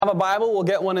Have a Bible, we'll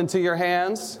get one into your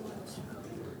hands.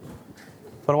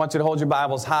 But I want you to hold your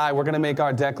Bibles high. We're going to make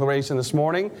our declaration this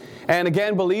morning. And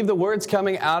again, believe the words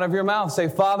coming out of your mouth. Say,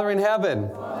 Father in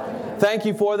heaven, thank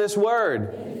you for this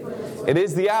word. It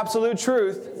is the absolute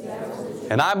truth,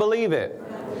 and I believe it.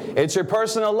 It's your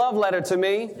personal love letter to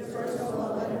me,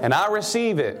 and I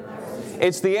receive it.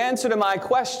 It's the answer to my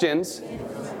questions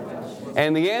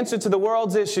and the answer to the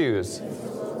world's issues.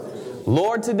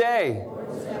 Lord, today,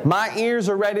 my ears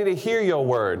are ready to hear your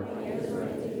word.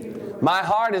 My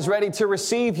heart is ready to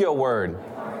receive your word.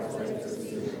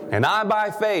 And I, by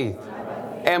faith,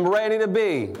 am ready to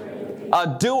be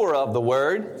a doer of the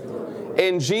word.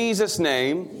 In Jesus'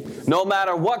 name, no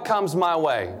matter what comes my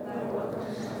way.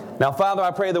 Now, Father, I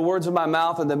pray the words of my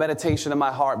mouth and the meditation of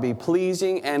my heart be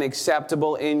pleasing and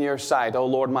acceptable in your sight, O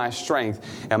Lord, my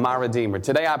strength and my Redeemer.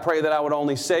 Today, I pray that I would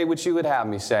only say what you would have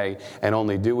me say and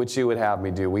only do what you would have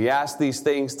me do. We ask these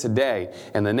things today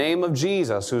in the name of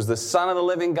Jesus, who's the Son of the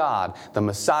living God, the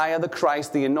Messiah, the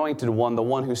Christ, the Anointed One, the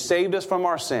one who saved us from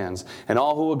our sins. And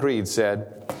all who agreed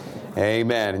said,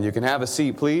 Amen. And you can have a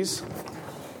seat, please.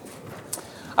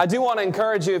 I do want to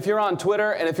encourage you, if you're on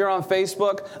Twitter and if you're on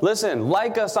Facebook, listen,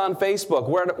 like us on Facebook.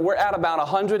 We're at about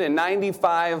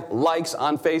 195 likes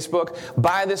on Facebook.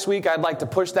 By this week, I'd like to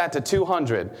push that to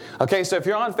 200. Okay, so if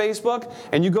you're on Facebook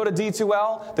and you go to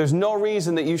D2L, there's no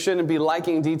reason that you shouldn't be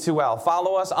liking D2L.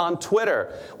 Follow us on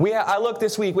Twitter. I looked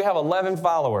this week, we have 11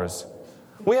 followers.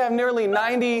 We have nearly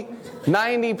 90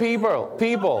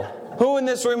 people. Who in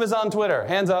this room is on Twitter?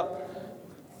 Hands up.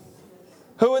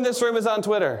 Who in this room is on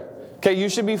Twitter? Okay, you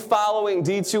should be following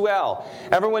D2L.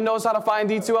 Everyone knows how to find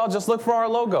D2L. Just look for our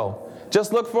logo.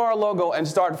 Just look for our logo and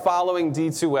start following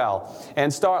D2L.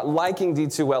 And start liking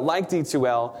D2L, like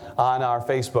D2L on our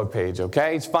Facebook page,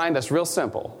 okay? Find us real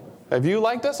simple. Have you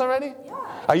liked us already?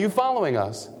 Yeah. Are you following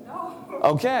us? No.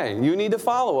 Okay, you need to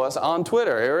follow us on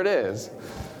Twitter. Here it is.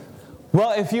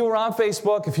 Well, if you were on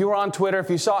Facebook, if you were on Twitter, if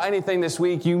you saw anything this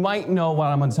week, you might know what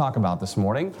I'm going to talk about this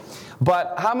morning.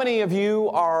 But how many of you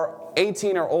are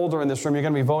 18 or older in this room? You're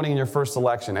going to be voting in your first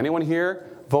election. Anyone here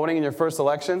voting in your first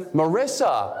election?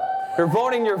 Marissa, you're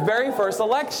voting your very first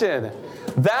election.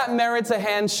 That merits a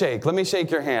handshake. Let me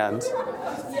shake your hand.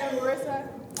 Yeah, Marissa.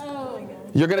 Oh, my God.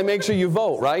 You're going to make sure you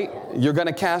vote, right? You're going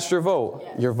to cast your vote.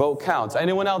 Your vote counts.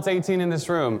 Anyone else 18 in this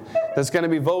room that's going to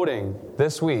be voting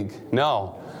this week?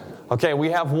 No. Okay, we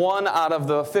have one out of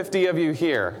the 50 of you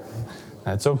here.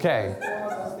 That's okay.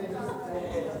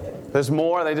 There's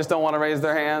more, they just don't want to raise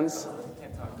their hands?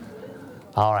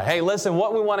 All right, hey, listen,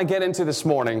 what we want to get into this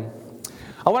morning,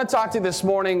 I want to talk to you this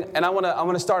morning, and I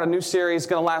want to start a new series. It's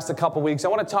going to last a couple weeks. I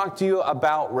want to talk to you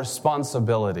about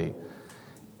responsibility.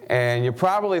 And you're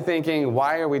probably thinking,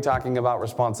 why are we talking about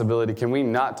responsibility? Can we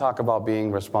not talk about being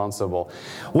responsible?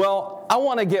 Well, I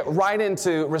want to get right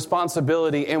into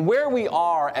responsibility and where we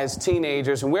are as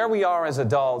teenagers and where we are as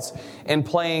adults in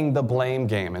playing the blame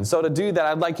game. And so to do that,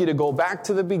 I'd like you to go back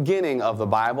to the beginning of the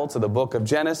Bible, to the book of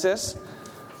Genesis.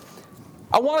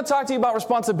 I want to talk to you about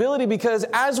responsibility because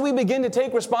as we begin to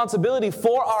take responsibility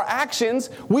for our actions,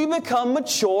 we become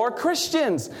mature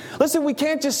Christians. Listen, we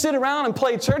can't just sit around and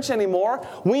play church anymore.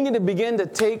 We need to begin to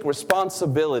take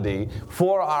responsibility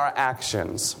for our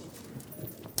actions.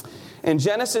 In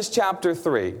Genesis chapter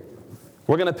 3,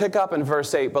 we're going to pick up in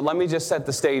verse 8, but let me just set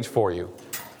the stage for you.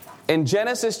 In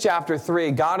Genesis chapter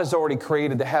 3, God has already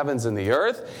created the heavens and the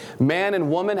earth. Man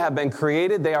and woman have been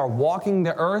created. They are walking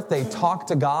the earth. They talk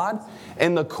to God.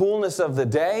 In the coolness of the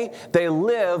day, they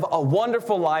live a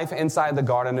wonderful life inside the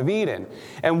Garden of Eden.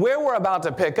 And where we're about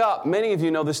to pick up, many of you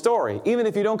know the story. Even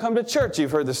if you don't come to church,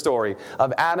 you've heard the story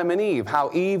of Adam and Eve. How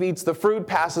Eve eats the fruit,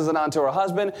 passes it on to her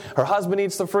husband. Her husband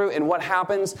eats the fruit. And what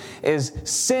happens is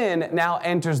sin now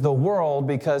enters the world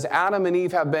because Adam and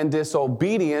Eve have been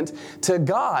disobedient to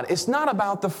God. It's not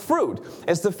about the fruit.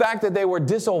 It's the fact that they were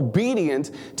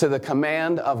disobedient to the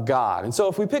command of God. And so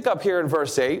if we pick up here in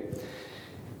verse 8,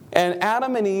 and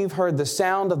Adam and Eve heard the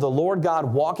sound of the Lord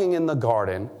God walking in the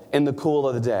garden in the cool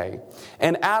of the day.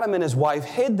 And Adam and his wife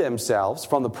hid themselves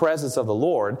from the presence of the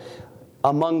Lord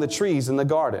among the trees in the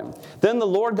garden. Then the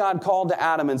Lord God called to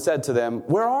Adam and said to them,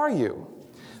 "Where are you?"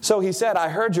 So he said, "I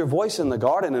heard your voice in the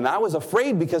garden, and I was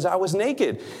afraid because I was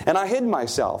naked, and I hid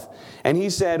myself." And he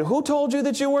said, "Who told you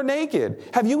that you were naked?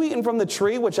 Have you eaten from the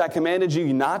tree which I commanded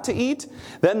you not to eat?"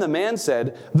 Then the man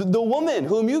said, "The woman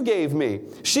whom you gave me,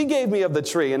 she gave me of the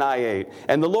tree, and I ate."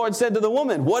 And the Lord said to the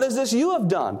woman, "What is this you have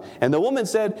done?" And the woman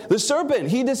said, "The serpent,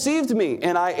 he deceived me,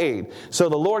 and I ate." So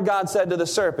the Lord God said to the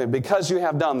serpent, "Because you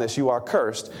have done this, you are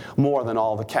cursed more than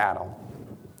all the cattle."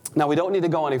 Now, we don't need to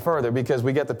go any further because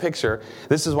we get the picture.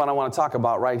 This is what I want to talk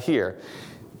about right here.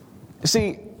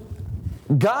 See,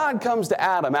 God comes to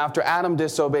Adam after Adam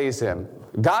disobeys him.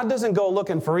 God doesn't go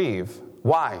looking for Eve.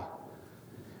 Why?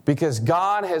 Because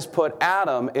God has put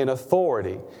Adam in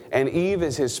authority, and Eve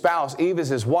is his spouse, Eve is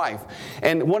his wife.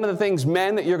 And one of the things,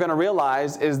 men, that you're going to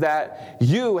realize is that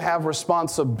you have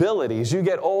responsibilities. You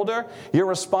get older, you're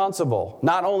responsible,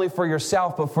 not only for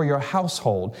yourself, but for your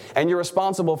household. And you're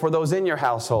responsible for those in your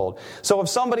household. So if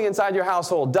somebody inside your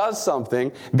household does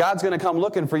something, God's going to come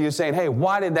looking for you saying, hey,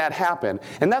 why did that happen?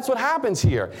 And that's what happens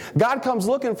here. God comes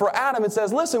looking for Adam and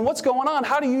says, listen, what's going on?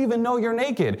 How do you even know you're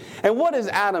naked? And what does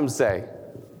Adam say?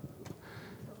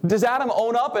 Does Adam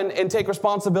own up and take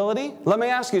responsibility? Let me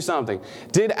ask you something.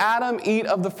 Did Adam eat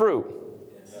of the fruit?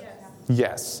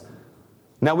 Yes.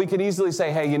 Now, we could easily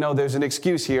say, hey, there's an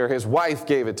excuse here. His wife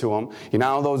gave it to him. You know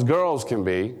how those girls can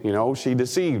be. She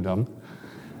deceived him.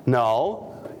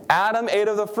 No. Adam ate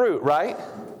of the fruit, right?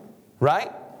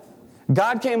 Right?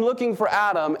 God came looking for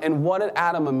Adam, and what did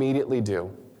Adam immediately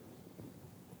do?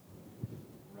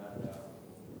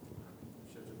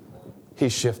 He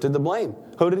shifted the blame.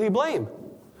 Who did he blame?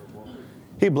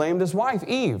 He blamed his wife,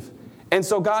 Eve. And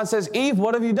so God says, Eve,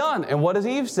 what have you done? And what does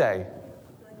Eve say?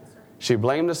 She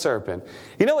blamed the serpent.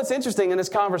 You know what's interesting in this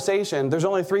conversation? There's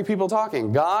only three people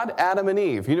talking. God, Adam, and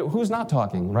Eve. Who's not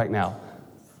talking right now?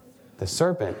 The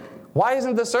serpent. Why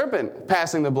isn't the serpent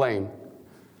passing the blame?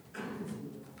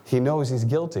 He knows he's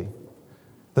guilty.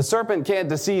 The serpent can't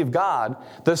deceive God.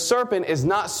 The serpent is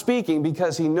not speaking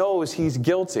because he knows he's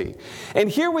guilty. And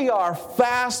here we are,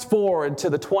 fast forward to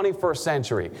the 21st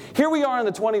century. Here we are in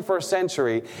the 21st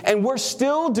century, and we're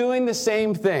still doing the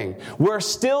same thing. We're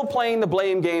still playing the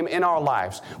blame game in our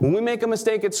lives. When we make a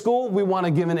mistake at school, we want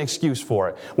to give an excuse for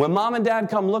it. When mom and dad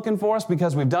come looking for us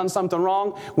because we've done something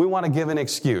wrong, we want to give an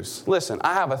excuse. Listen,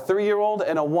 I have a 3-year-old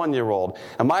and a 1-year-old,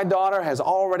 and my daughter has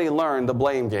already learned the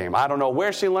blame game. I don't know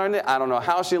where she learned it. I don't know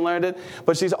how she learned it,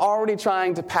 but she's already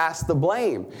trying to pass the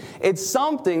blame. It's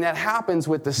something that happens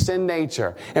with the sin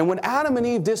nature. And when Adam and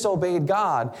Eve disobeyed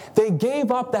God, they gave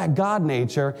up that God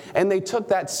nature and they took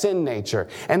that sin nature.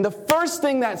 And the first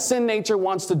thing that sin nature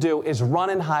wants to do is run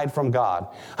and hide from God.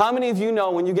 How many of you know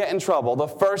when you get in trouble, the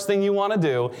first thing you want to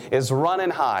do is run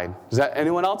and hide? Is that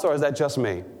anyone else, or is that just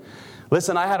me?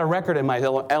 Listen, I had a record in my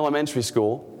elementary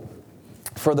school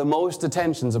for the most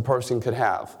detentions a person could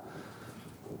have.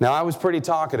 Now, I was pretty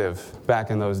talkative back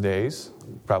in those days.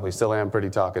 Probably still am pretty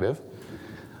talkative.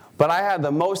 But I had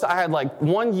like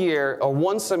 1 year or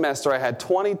 1 semester, I had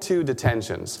 22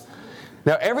 detentions.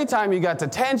 Now, every time you got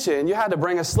detention, you had to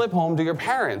bring a slip home to your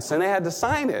parents, and they had to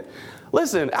sign it.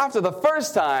 Listen, after the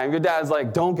first time, your dad's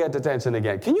like, don't get detention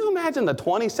again. Can you imagine the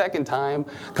 22nd time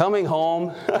coming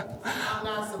home? I'm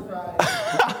not surprised.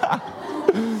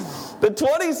 The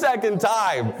 22nd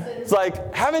time. It's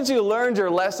like, haven't you learned your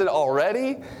lesson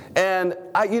already? And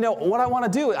what I want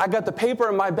to do, I got the paper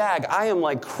in my bag. I am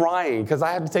like crying because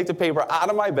I had to take the paper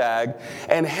out of my bag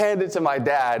and hand it to my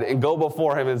dad and go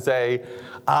before him and say,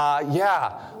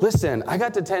 listen, I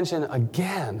got detention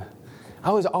again.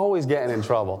 I was always getting in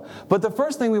trouble. But the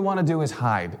first thing we want to do is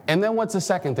hide. And then what's the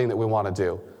second thing that we want to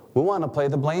do? We want to play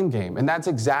the blame game. And that's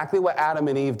exactly what Adam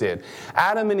and Eve did.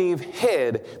 Adam and Eve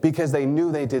hid because they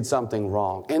knew they did something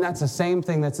wrong. And that's the same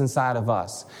thing that's inside of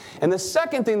us. And the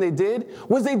second thing they did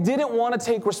was they didn't want to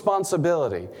take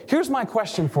responsibility. Here's my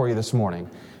question for you this morning.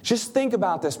 Just think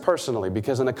about this personally,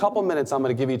 because in a couple minutes I'm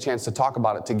going to give you a chance to talk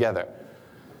about it together.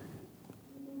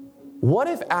 What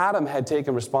if Adam had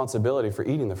taken responsibility for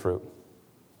eating the fruit?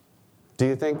 Do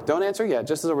you think? Don't answer yet,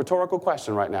 just as a rhetorical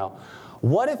question right now.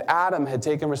 What if Adam had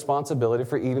taken responsibility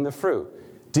for eating the fruit?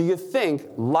 Do you think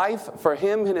life for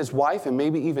him and his wife, and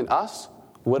maybe even us,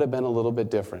 would have been a little bit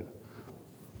different?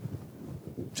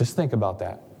 Just think about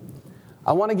that.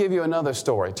 I want to give you another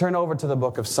story. Turn over to the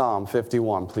book of Psalm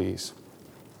 51, please.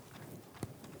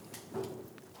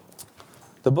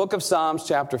 The book of Psalms,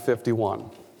 chapter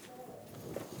 51.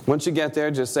 Once you get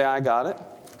there, just say, I got it.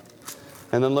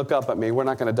 And then look up at me. We're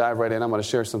not going to dive right in. I'm going to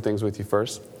share some things with you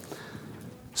first.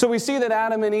 So we see that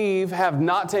Adam and Eve have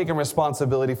not taken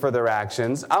responsibility for their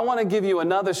actions. I want to give you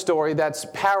another story that's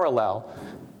parallel.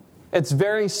 It's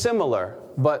very similar,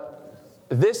 but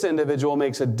this individual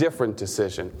makes a different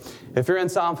decision. If you're in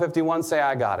Psalm 51, say,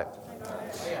 I got it.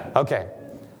 Okay.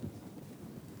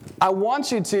 I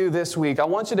want you to, this week, I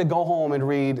want you to go home and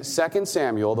read 2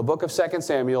 Samuel, the book of 2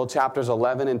 Samuel, chapters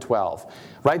 11 and 12.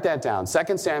 Write that down,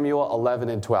 2 Samuel 11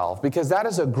 and 12, because that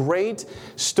is a great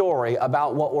story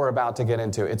about what we're about to get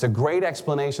into. It's a great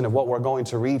explanation of what we're going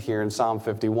to read here in Psalm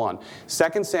 51.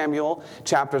 2 Samuel,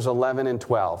 chapters 11 and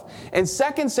 12. In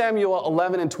 2 Samuel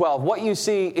 11 and 12, what you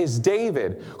see is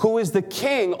David, who is the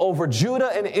king over Judah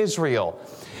and Israel,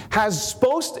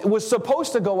 was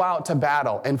supposed to go out to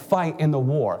battle and fight in the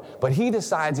war, but he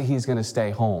decides that he's going to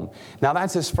stay home. Now,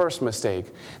 that's his first mistake.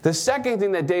 The second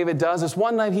thing that David does is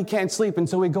one night he can't sleep, and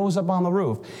so he goes up on the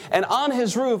roof. And on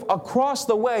his roof, across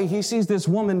the way, he sees this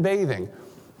woman bathing.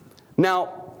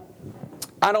 Now,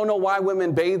 I don't know why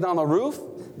women bathed on the roof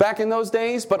back in those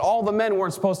days, but all the men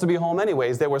weren't supposed to be home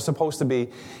anyways. They were supposed to be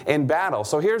in battle.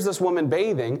 So here's this woman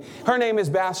bathing. Her name is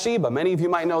Bathsheba. Many of you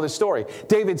might know this story.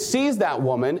 David sees that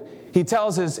woman. He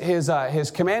tells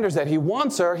his commanders that he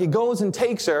wants her. He goes and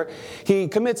takes her. He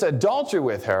commits adultery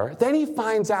with her. Then he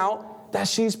finds out that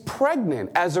she's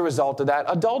pregnant as a result of that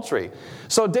adultery.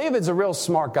 So David's a real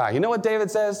smart guy. You know what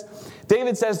David says?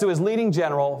 David says to his leading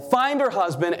general, find her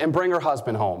husband and bring her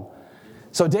husband home.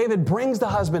 So David brings the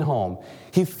husband home.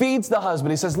 He feeds the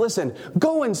husband. He says, listen,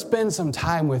 go and spend some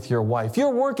time with your wife. You're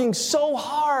working so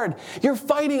hard. You're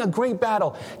fighting a great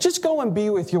battle. Just go and be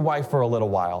with your wife for a little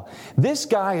while. This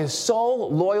guy is so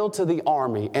loyal to the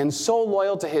army and so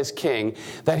loyal to his king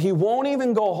that he won't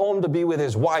even go home to be with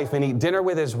his wife and eat dinner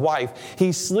with his wife.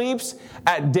 He sleeps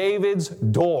at David's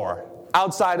door.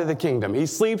 Outside of the kingdom. He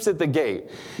sleeps at the gate.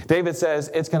 David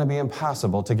says, it's going to be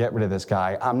impossible to get rid of this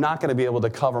guy. I'm not going to be able to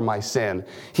cover my sin.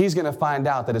 He's going to find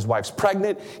out that his wife's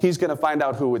pregnant. He's going to find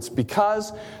out who it's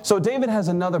because. So David has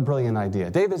another brilliant idea.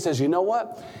 David says, you know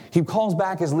what? He calls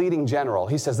back his leading general.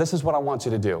 He says, this is what I want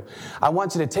you to do. I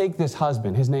want you to take this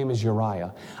husband. His name is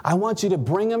Uriah. I want you to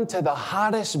bring him to the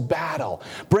hottest battle.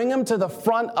 Bring him to the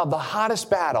front of the hottest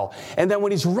battle. And then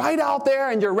when he's right out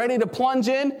there and you're ready to plunge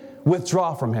in,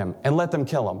 withdraw from him and let them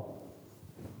kill him.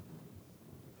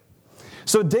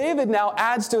 So David now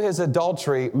adds to his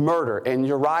adultery murder, and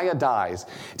Uriah dies.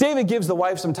 David gives the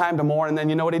wife some time to mourn, and then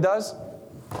you know what he does?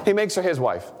 He makes her his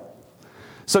wife.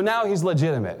 So now he's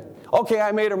legitimate. Okay,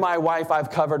 I made her my wife. I've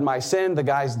covered my sin. The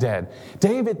guy's dead.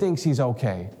 David thinks he's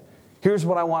okay. Here's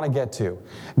what I want to get to.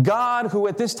 God, who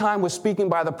at this time was speaking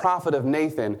by the prophet of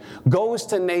Nathan, goes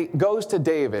to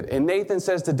David. And Nathan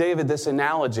says to David this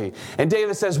analogy. And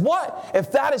David says, what?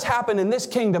 If that has happened in this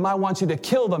kingdom, I want you to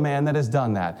kill the man that has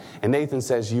done that. And Nathan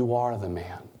says, you are the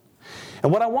man.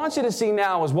 And what I want you to see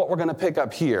now is what we're going to pick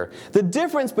up here. The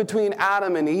difference between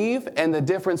Adam and Eve and the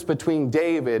difference between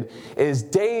David is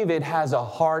David has a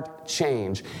heart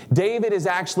change. David is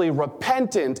actually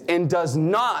repentant and does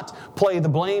not play the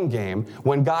blame game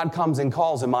when God comes and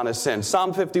calls him on his sin.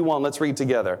 Psalm 51, let's read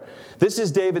together. This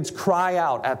is David's cry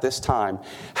out at this time.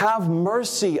 Have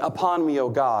mercy upon me, O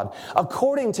God,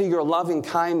 according to your loving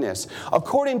kindness,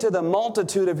 according to the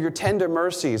multitude of your tender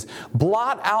mercies.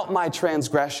 Blot out my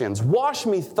transgressions. Wash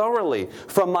me thoroughly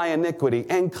from my iniquity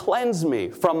and cleanse me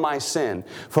from my sin.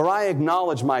 For I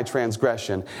acknowledge my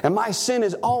transgression, and my sin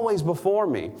is always before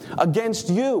me. Against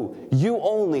you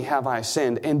only have I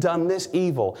sinned and done this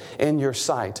evil in your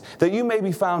sight, that you may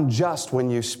be found just when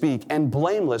you speak and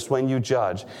blameless when you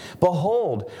judge.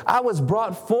 Behold, I was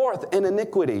brought forth in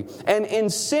iniquity, and in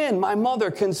sin my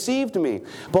mother conceived me.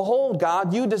 Behold,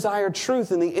 God, you desire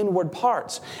truth in the inward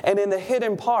parts, and in the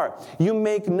hidden part you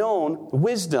make known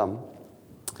wisdom.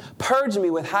 Purge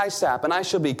me with hyssop, and I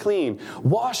shall be clean.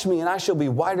 Wash me, and I shall be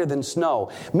whiter than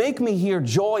snow. Make me hear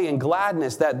joy and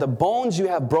gladness, that the bones you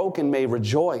have broken may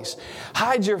rejoice.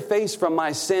 Hide your face from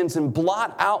my sins, and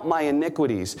blot out my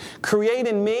iniquities. Create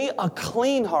in me a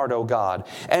clean heart, O God,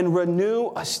 and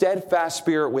renew a steadfast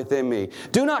spirit within me.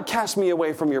 Do not cast me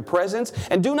away from your presence,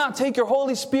 and do not take your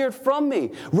Holy Spirit from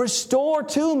me. Restore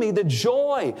to me the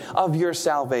joy of your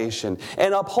salvation,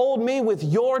 and uphold me with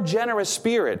your generous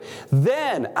spirit.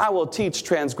 Then I will teach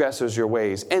transgressors your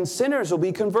ways, and sinners will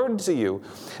be converted to you.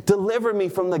 Deliver me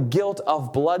from the guilt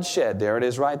of bloodshed. There it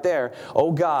is right there.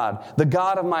 O God, the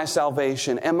God of my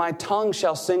salvation, and my tongue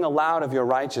shall sing aloud of your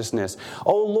righteousness.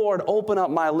 O Lord, open up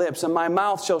my lips, and my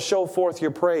mouth shall show forth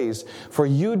your praise. For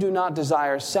you do not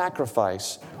desire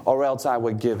sacrifice, or else I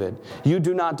would give it. You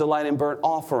do not delight in burnt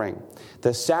offering.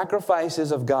 The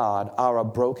sacrifices of God are a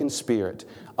broken spirit,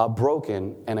 a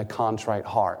broken and a contrite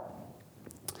heart.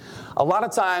 A lot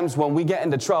of times when we get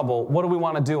into trouble, what do we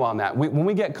want to do on that? When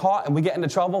we get caught and we get into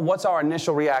trouble, what's our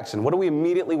initial reaction? What do we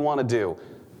immediately want to do?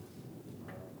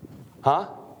 Huh?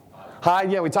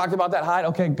 Hide? Yeah, we talked about that. Hide?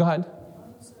 Okay, go ahead.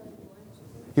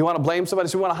 You want to blame somebody?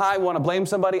 So we want to hide, we want to blame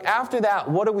somebody. After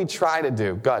that, what do we try to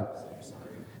do? Go ahead.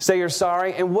 Say you're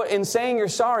sorry. And in saying you're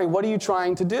sorry, what are you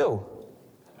trying to do?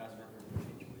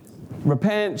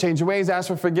 Repent, change your ways, ask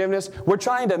for forgiveness. We're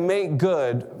trying to make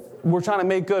good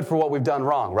for what we've done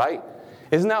wrong, right?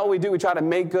 Isn't that what we do? We try to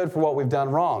make good for what we've done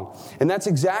wrong. And that's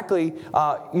exactly,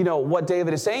 what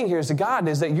David is saying here is to God,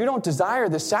 is that you don't desire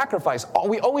this sacrifice.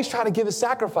 We always try to give a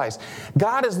sacrifice.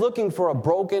 God is looking for a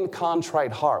broken,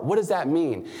 contrite heart. What does that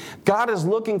mean? God is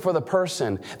looking for the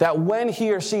person that when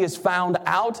he or she is found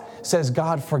out, says,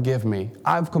 God, forgive me.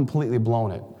 I've completely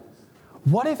blown it.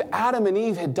 What if Adam and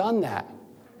Eve had done that?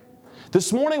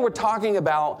 This morning we're talking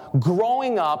about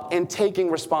growing up and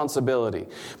taking responsibility.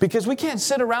 Because we can't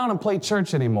sit around and play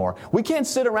church anymore. We can't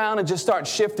sit around and just start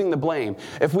shifting the blame.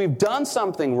 If we've done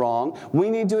something wrong, we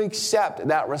need to accept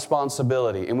that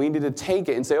responsibility. And we need to take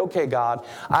it and say, okay, God,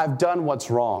 I've done what's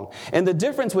wrong. And the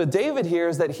difference with David here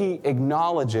is that he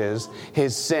acknowledges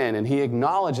his sin. And he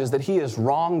acknowledges that he has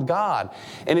wronged God.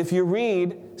 And if you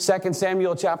read 2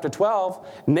 Samuel chapter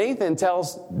 12, Nathan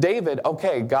tells David,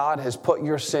 okay, God has put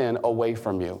your sin away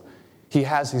from you.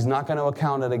 He's not going to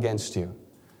account it against you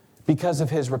because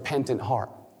of his repentant heart.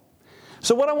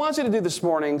 So what I want you to do this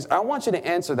morning is I want you to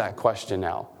answer that question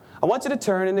now. I want you to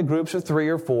turn into groups of 3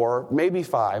 or 4, maybe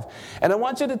 5, and I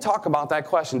want you to talk about that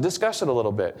question, discuss it a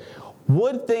little bit.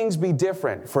 Would things be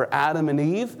different for Adam and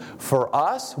Eve, for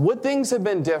us? Would things have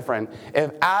been different if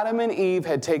Adam and Eve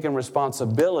had taken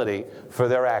responsibility for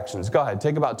their actions? Go ahead,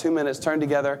 take about 2 minutes, turn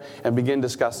together, and begin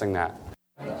discussing that.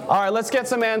 All right, let's get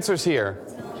some answers here.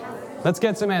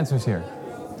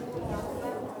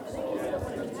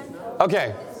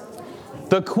 Okay,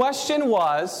 the question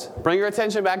was, bring your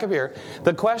attention back up here.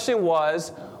 The question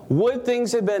was, would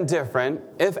things have been different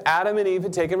if Adam and Eve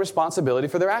had taken responsibility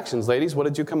for their actions? Ladies, what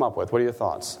did you come up with? What are your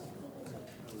thoughts?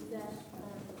 That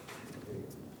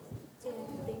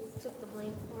if they took the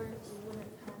blame for it, we wouldn't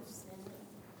have sinned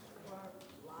or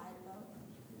lied about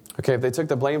it. Okay, if they took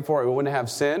the blame for it, we wouldn't have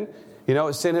sin. You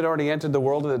know, sin had already entered the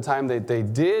world at the time that they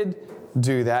did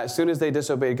do that. As soon as they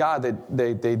disobeyed God,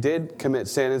 they did commit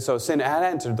sin, and so sin had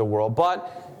entered the world.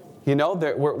 But, you know,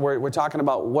 we're talking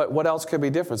about what else could be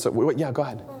different. So, yeah, go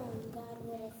ahead. God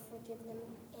would have forgiven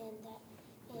them,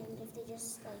 and if they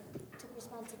just took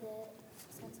responsibility,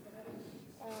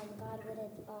 God would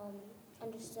have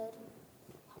understood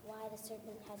why the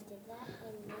serpent had did that,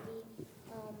 and maybe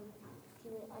he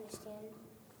would understand,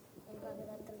 and God would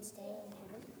let them stay in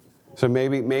heaven. So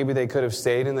maybe they could have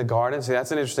stayed in the garden. See,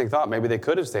 that's an interesting thought. Maybe they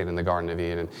could have stayed in the Garden of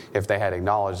Eden if they had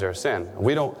acknowledged their sin.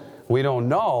 We don't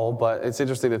know, but it's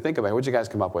interesting to think about. What'd you guys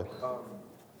come up with?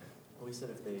 We said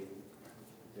if they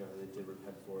did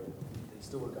repent for it, they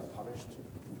still would have got punished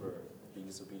for being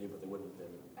disobedient, but they wouldn't have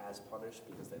been as punished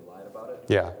because they lied about it.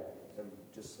 Yeah. And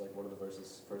just like one of the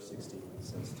verses, verse 16,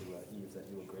 says to Eve that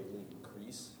he will greatly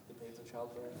increase the pains of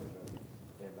childbirth.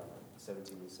 And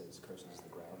 17, he says, curses the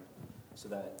ground. So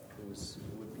that it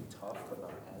would be tough, but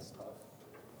not as tough.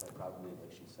 And probably,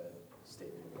 like she said,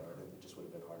 stayed in the garden. It just would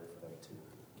have been harder for them to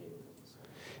gain things.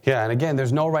 Yeah, and again,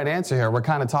 there's no right answer here. We're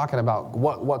kind of talking about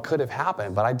what could have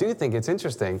happened. But I do think it's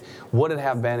interesting. Would it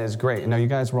have been as great? Now, you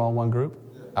guys were all one group?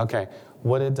 Okay.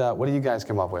 What do you guys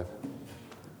come up with?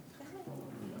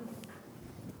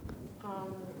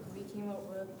 We came up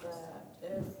with that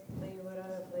if they would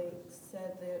have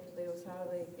said that they was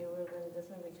how it would have been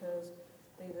different because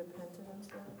they repented and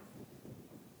stuff.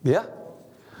 Yeah.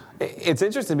 It's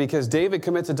interesting because David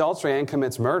commits adultery and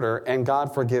commits murder, and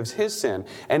God forgives his sin.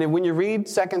 And when you read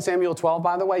 2 Samuel 12,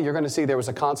 by the way, you're going to see there was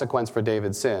a consequence for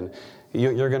David's sin.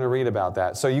 You're going to read about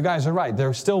that. So you guys are right.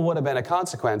 There still would have been a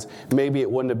consequence. Maybe it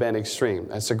wouldn't have been extreme.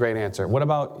 That's a great answer. What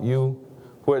about you?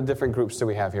 What different groups do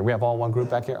we have here? We have all one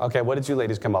group back here? Okay, what did you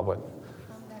ladies come up with?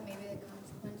 That maybe the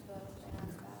consequence would have been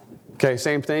as bad. Okay,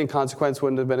 same thing. Consequence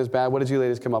wouldn't have been as bad. What did you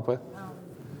ladies come up with?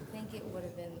 I think it would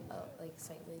have been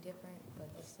slightly different, but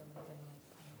it still would have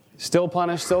been Still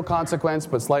punished, still consequence,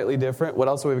 but slightly different. What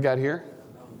else have we got here?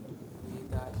 We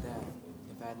thought that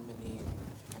if Adam and Eve,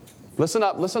 Listen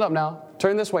up now.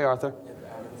 Turn this way, Arthur. if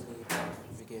Adam and Eve had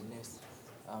forgiveness,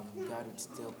 God would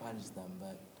still punish them,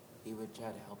 but he would try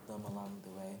to help them along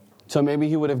the way. So maybe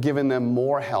he would have given them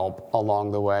more help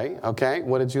along the way. Okay,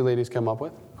 what did you ladies come up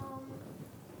with?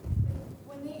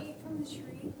 When they ate from the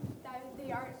tree, they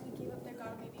gave up their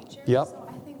godly nature. Yep. So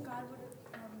I think God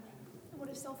would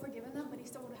have still forgiven them, but he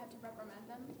still would have had to reprimand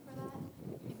them for that,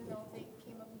 even though they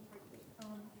came up and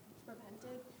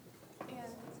repented.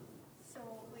 And so,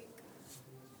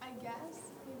 I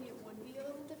guess maybe it would be a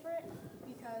little different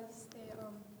because they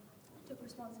took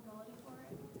responsibility for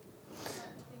it. But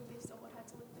I think they still would have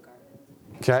to leave the garden.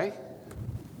 Okay.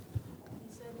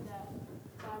 He said that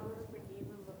God would have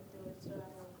forgiven, but there would still have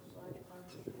a large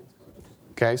consequence for it.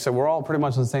 Okay, so we're all pretty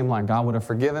much on the same line. God would have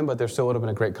forgiven, but there still would have been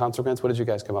a great consequence. What did you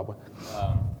guys come up with?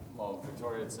 Well,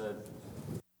 Victoria had said,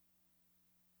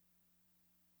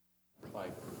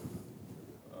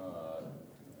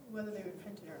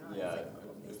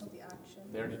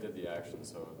 they already did the action,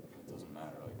 so it doesn't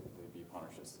matter. Like, they'd be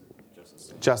punished just the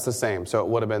same. Just the same, so it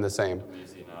would have been the same. To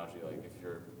use the analogy, like, if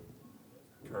your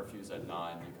curfew's at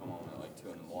 9, you come home at, like, 2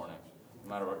 in the morning. No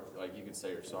matter what, like, you could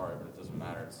say you're sorry, but it doesn't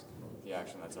matter. It's the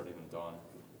action that's already been done,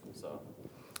 so...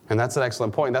 And that's an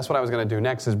excellent point. That's what I was going to do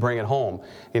next is bring it home.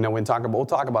 You know, we'll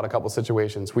talk about a couple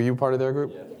situations. Were you part of their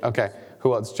group? Yeah. Okay.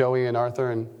 Who else? Joey and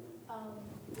Arthur and...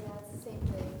 Yeah, it's the same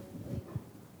thing.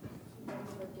 Like, he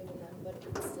was forgiving them, but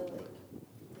it's still like,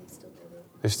 they still did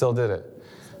it. They still did it.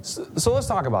 So let's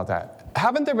talk about that.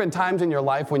 Haven't there been times in your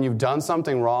life when you've done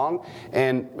something wrong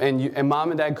and mom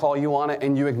and dad call you on it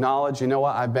and you acknowledge, you know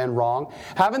what, I've been wrong?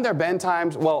 Have there been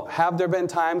times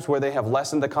where they have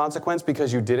lessened the consequence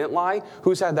because you didn't lie?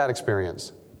 Who's had that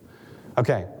experience?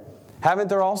 Okay. Haven't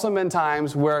there also been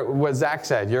times where, what Zach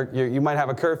said, you might have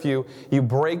a curfew, you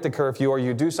break the curfew or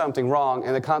you do something wrong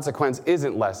and the consequence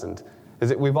isn't lessened?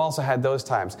 We've also had those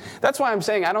times. That's why I'm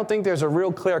saying I don't think there's a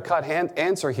real clear-cut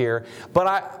answer here.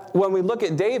 But when we look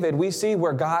at David, we see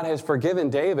where God has forgiven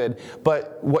David.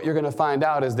 But what you're going to find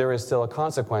out is there is still a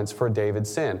consequence for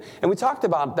David's sin. And we talked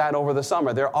about that over the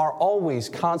summer. There are always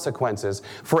consequences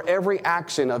for every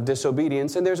action of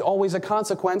disobedience. And there's always a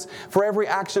consequence for every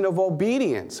action of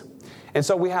obedience. And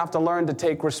so we have to learn to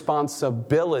take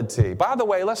responsibility. By the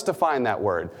way, let's define that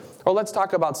word. Or let's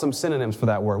talk about some synonyms for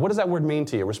that word. What does that word mean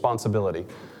to you, responsibility?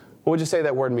 What would you say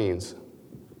that word means?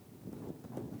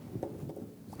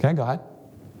 Okay, go ahead.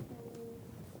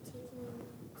 Taking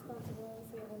responsibility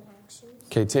for your own actions.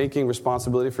 Okay, taking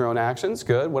responsibility for your own actions.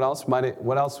 Good. What else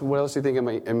do you think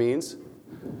it means?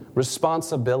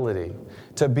 Responsibility.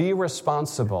 To be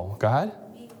responsible. Go ahead.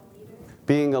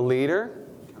 Being a leader.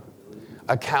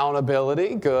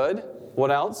 Accountability. Good. What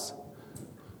else?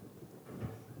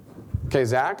 Okay,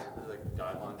 Zach?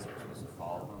 Guidelines you're supposed to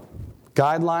follow.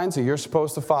 Guidelines that you're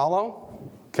supposed to follow.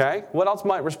 Okay. What else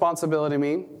might responsibility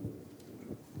mean?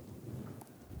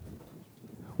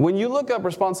 When you look up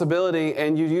responsibility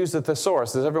and you use the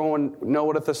thesaurus, does everyone know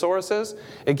what a thesaurus is?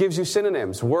 It gives you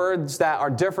synonyms, words that are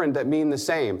different that mean the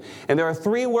same. And there are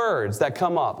 3 words that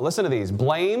come up. Listen to these.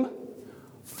 Blame,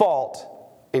 fault,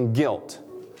 and guilt.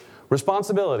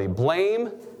 Responsibility,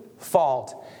 blame,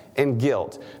 fault, and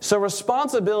guilt. So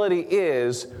responsibility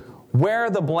is where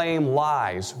the blame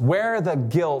lies, where the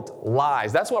guilt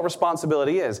lies. That's what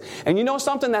responsibility is. And you know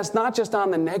something? That's not just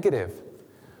on the negative.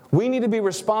 We need to be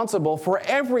responsible for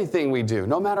everything we do,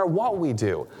 no matter what we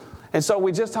do. And so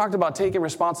we just talked about taking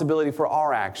responsibility for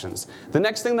our actions. The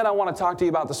next thing that I want to talk to you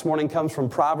about this morning comes from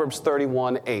Proverbs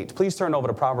 31:8. Please turn over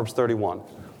to Proverbs 31.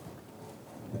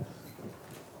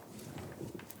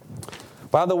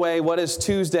 By the way, what is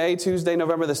Tuesday? Tuesday,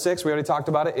 November the 6th, we already talked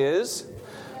about it, is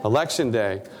Election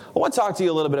Day. I want to talk to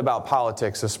you a little bit about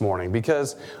politics this morning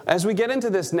because as we get into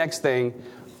this next thing,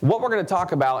 what we're going to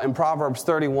talk about in Proverbs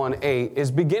 31:8 is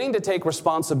beginning to take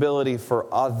responsibility for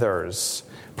others.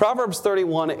 Proverbs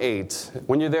 31:8.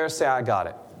 When you're there, say, I got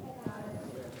it.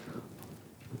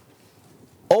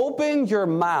 Open your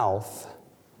mouth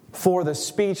for the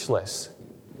speechless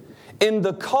in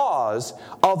the cause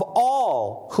of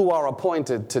all who are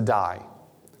appointed to die.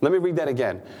 Let me read that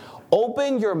again.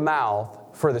 Open your mouth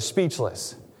for the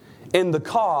speechless in the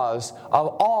cause of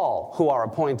all who are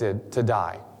appointed to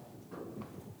die.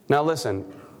 Now listen,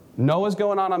 Noah's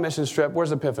going on a mission trip.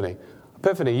 Where's Epiphany?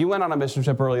 Epiphany, you went on a mission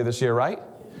trip earlier this year, right?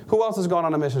 Who else has gone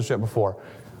on a mission trip before?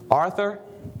 Arthur?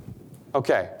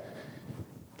 Okay.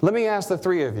 Let me ask the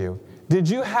 3 of you. Did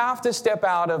you have to step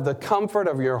out of the comfort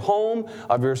of your home,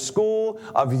 of your school,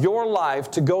 of your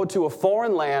life to go to a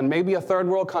foreign land, maybe a third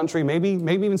world country, maybe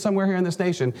even somewhere here in this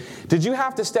nation? Did you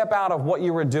have to step out of what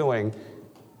you were doing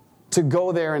to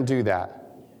go there and do that?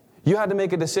 You had to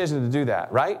make a decision to do that,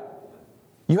 right?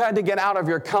 You had to get out of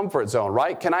your comfort zone,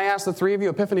 right? Can I ask the 3 of you,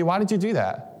 Epiphany, why did you do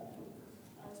that?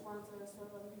 I just wanted to serve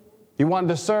other people. You wanted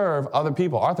to serve other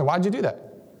people. Arthur, why did you do that?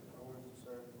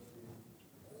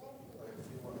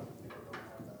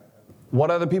 What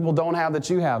other people don't have that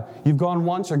you have? You've gone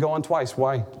once or going twice.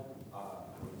 Why? I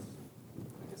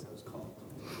guess I was called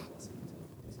to be a blessing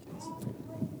to these kids.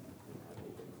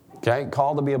 Okay,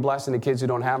 called to be a blessing to kids who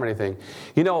don't have anything.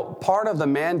 You know, part of the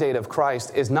mandate of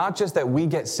Christ is not just that we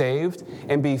get saved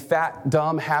and be fat,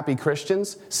 dumb, happy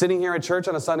Christians sitting here at church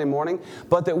on a Sunday morning,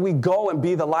 but that we go and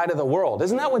be the light of the world.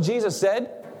 Isn't that what Jesus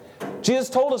said? Jesus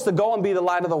told us to go and be the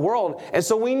light of the world. And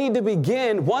so we need to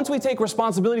begin, once we take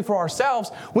responsibility for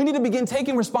ourselves, we need to begin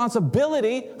taking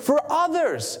responsibility for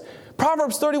others.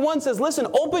 Proverbs 31 says, listen,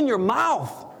 open your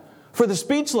mouth for the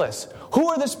speechless. Who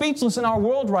are the speechless in our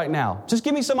world right now? Just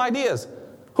give me some ideas.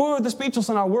 Who are the speechless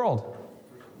in our world?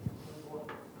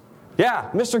 Yeah,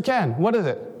 Mr. Ken, what is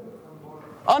it?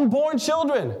 Unborn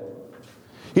children.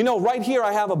 You know, right here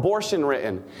I have abortion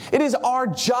written. It is our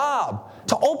job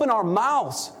to open our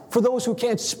mouths for those who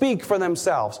can't speak for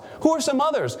themselves. Who are some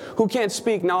others who can't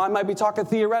speak? Now, I might be talking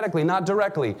theoretically, not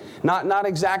directly, not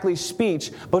exactly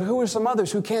speech, but who are some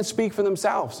others who can't speak for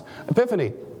themselves?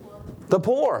 Epiphany. The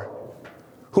poor,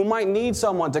 who might need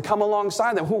someone to come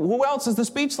alongside them. Who else is the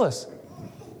speechless?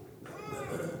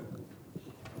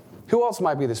 Who else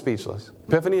might be the speechless?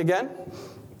 Epiphany again?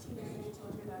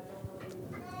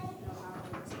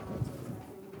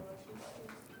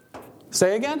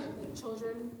 Say again?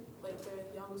 Children, like they're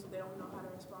young, so they don't know how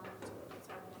to respond to what's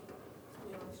happening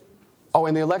in the election. Oh,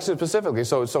 in the election specifically.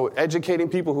 So educating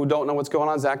people who don't know what's going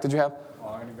on. Zach, did you have?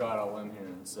 I'm going to go out on a limb here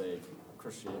and say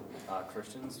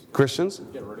Christians. Christians?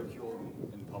 Get ridiculed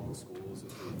in public schools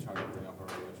if you're trying to bring up our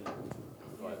religion.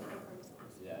 But,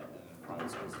 yeah, and in private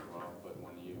schools as well. But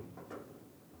when you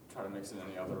try to mix in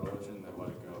any other religion, they let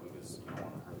it go because you don't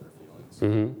want to hurt their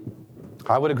feelings.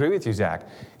 Mm-hmm. I would agree with you, Zach.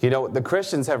 You know, the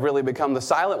Christians have really become the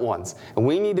silent ones, and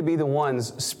we need to be the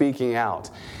ones speaking out.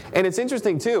 And it's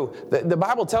interesting, too, the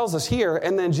Bible tells us here,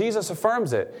 and then Jesus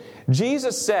affirms it.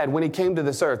 Jesus said when he came to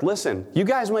this earth, listen, you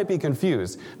guys might be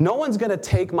confused. No one's going to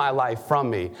take my life from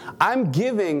me. I'm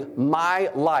giving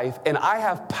my life, and I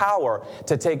have power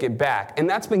to take it back. And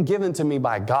that's been given to me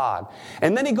by God.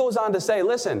 And then he goes on to say,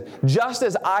 listen, just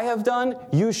as I have done,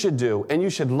 you should do. And you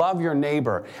should love your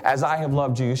neighbor as I have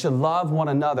loved you. You should love one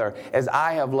another as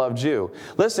I have loved you.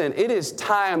 Listen, it is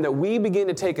time that we begin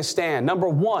to take a stand. Number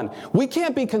one, we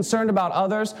can't be concerned about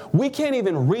others. We can't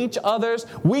even reach others.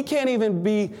 We can't even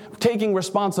be taking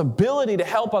responsibility to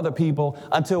help other people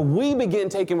until we begin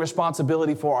taking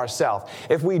responsibility for ourselves.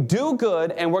 If we do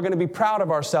good and we're going to be proud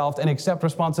of ourselves and accept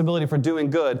responsibility for doing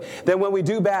good, then when we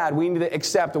do bad, we need to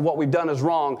accept that what we've done is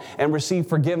wrong and receive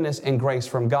forgiveness and grace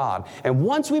from God. And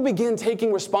once we begin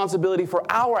taking responsibility for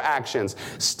our actions,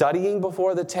 studying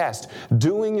before the test,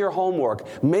 doing your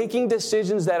homework, making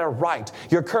decisions that are right.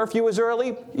 Your curfew is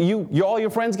early, all your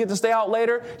friends get to stay out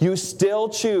later, you still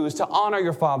choose to honor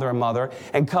your father and mother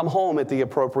and come home at the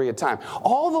appropriate time.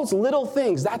 All those little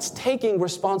things, that's taking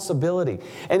responsibility.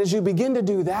 And as you begin to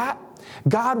do that,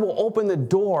 God will open the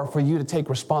door for you to take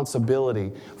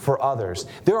responsibility for others.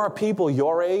 There are people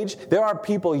your age, there are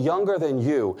people younger than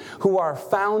you who are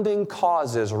founding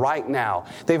causes right now.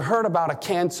 They've heard about a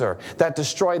cancer that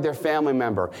destroyed their family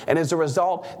member, and as a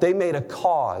result, they made a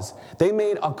cause.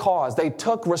 They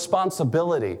took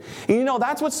responsibility. And you know,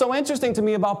 that's what's so interesting to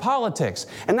me about politics,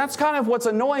 and that's kind of what's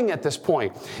annoying at this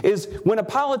point, is when a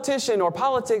politician or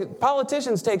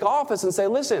politicians take office and say,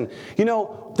 listen, you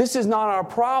know, this is not our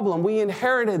problem. We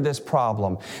inherited this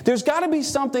problem. There's got to be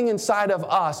something inside of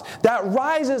us that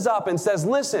rises up and says,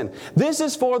 listen, this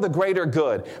is for the greater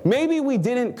good. Maybe we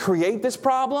didn't create this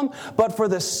problem, but for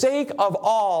the sake of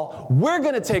all, we're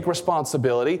going to take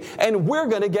responsibility and we're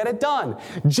going to get it done.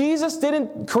 Jesus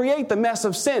didn't create the mess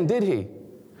of sin, did he?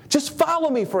 Just follow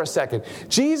me for a second.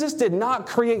 Jesus did not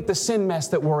create the sin mess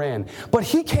that we're in, but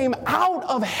he came out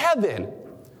of heaven.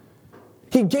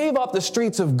 He gave up the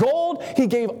streets of gold. He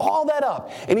gave all that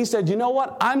up. And he said, you know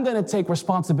what? I'm going to take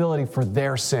responsibility for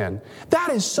their sin.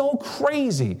 That is so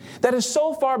crazy. That is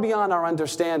so far beyond our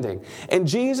understanding. And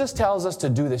Jesus tells us to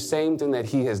do the same thing that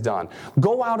he has done.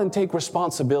 Go out and take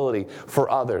responsibility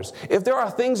for others. If there are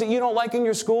things that you don't like in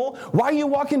your school, why are you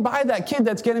walking by that kid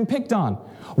that's getting picked on?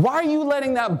 Why are you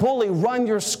letting that bully run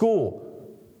your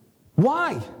school?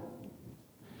 Why?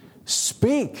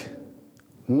 Speak.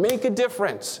 Make a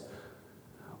difference.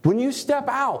 When you step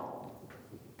out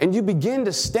and you begin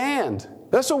to stand,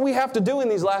 that's what we have to do in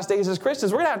these last days as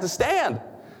Christians. We're going to have to stand.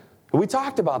 And we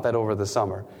talked about that over the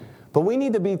summer. But we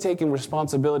need to be taking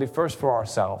responsibility first for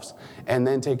ourselves and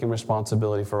then taking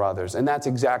responsibility for others. And that's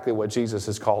exactly what Jesus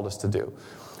has called us to do.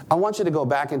 I want you to go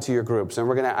back into your groups,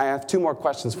 and I have 2 more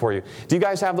questions for you. Do you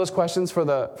guys have those questions for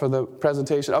the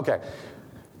presentation? Okay.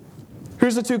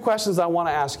 Here's the 2 questions I want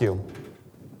to ask you.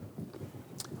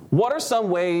 What are some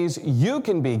ways you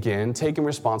can begin taking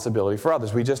responsibility for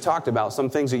others? We just talked about some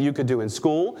things that you could do in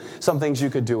school, some things you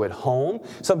could do at home,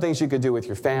 some things you could do with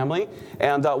your family.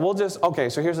 And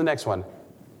so here's the next one.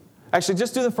 Actually,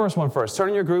 just do the first one first. Turn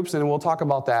in your groups, and we'll talk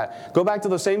about that. Go back to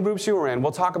those same groups you were in.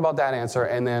 We'll talk about that answer,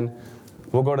 and then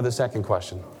we'll go to the second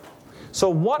question. So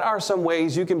what are some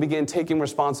ways you can begin taking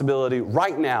responsibility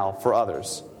right now for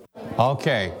others?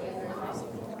 Okay.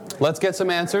 Let's get some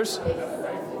answers.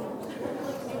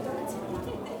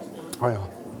 All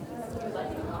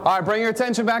right, bring your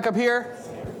attention back up here.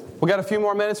 We got a few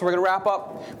more minutes. We're going to wrap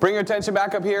up. Bring your attention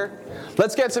back up here.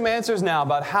 Let's get some answers now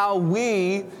about how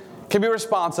we can be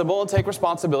responsible and take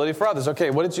responsibility for others.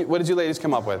 Okay, what did you ladies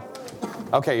come up with?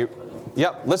 Okay,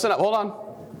 yep. Listen up. Hold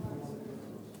on.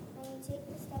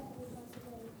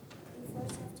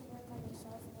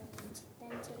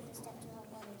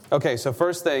 Okay, so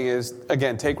first thing is,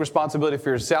 again, take responsibility for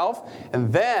yourself,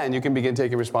 and then you can begin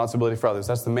taking responsibility for others.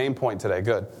 That's the main point today.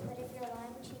 Good. But if you're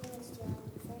lying, cheating, and stealing,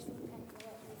 you first repent for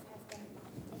what you have done.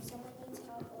 If someone needs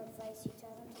help or advice, you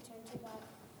tell them to turn to God,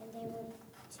 and they will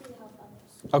too help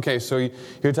others. Okay, so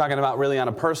you're talking about really on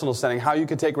a personal setting, how you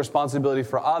can take responsibility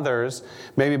for others,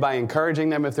 maybe by encouraging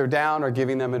them if they're down or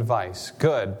giving them advice.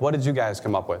 Good. What did you guys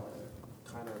come up with?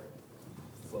 Kind of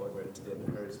flowing right into the end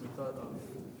of hers. We thought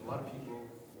a lot of people,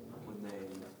 when they,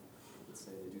 let's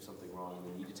say they do something wrong and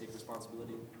they need to take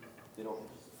responsibility, they don't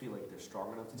feel like they're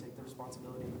strong enough to take the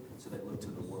responsibility, so they look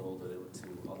to the world or they look to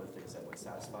other things that would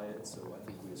satisfy it. So I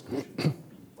think we as Christians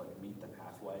meet them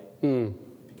halfway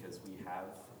because we have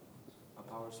a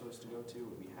power source to go to,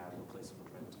 and we have a place of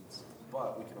repentance,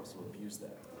 but we can also abuse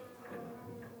that, and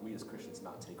we as Christians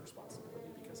not take responsibility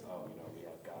because we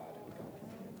have God and God can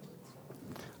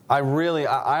handle it.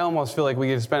 I almost feel like we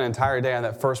could spend an entire day on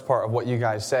that first part of what you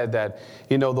guys said, that,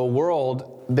 the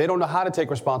world, they don't know how to take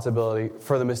responsibility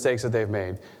for the mistakes that they've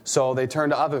made. So they turn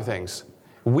to other things.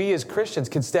 We as Christians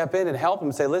can step in and help them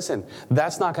and say, listen,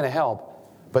 that's not going to help.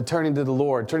 But turning to the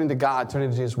Lord, turning to God, turning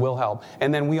to Jesus will help.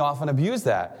 And then we often abuse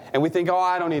that. And we think,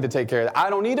 I don't need to take care of that. I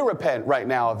don't need to repent right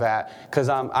now of that because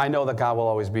I know that God will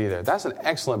always be there. That's an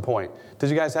excellent point. Did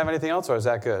you guys have anything else, or is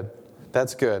that good?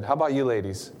 That's good. How about you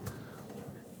ladies?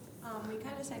 We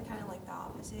kind of said kind of like the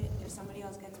opposite. If somebody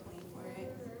else gets blamed for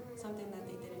it, something that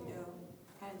they didn't do,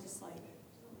 kind of just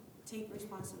take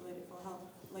responsibility for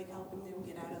helping them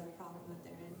get out of the problem that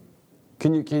they're in.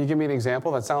 Can you give me an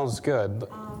example? That sounds good.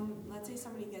 Let's say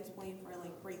somebody gets blamed for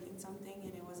breaking something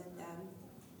and it wasn't them.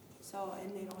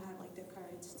 And they don't have the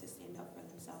courage to stand up for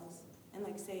themselves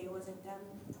and say it wasn't them.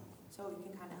 So we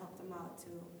can kind of help them out to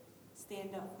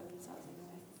stand up for themselves in a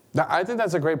way. Now, I think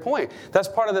that's a great point. That's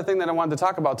part of the thing that I wanted to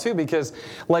talk about too, because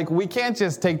we can't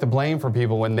just take the blame for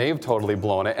people when they've totally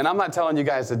blown it. And I'm not telling you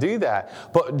guys to do that.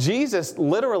 But Jesus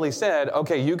literally said,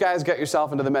 okay, you guys got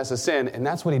yourself into the mess of sin. And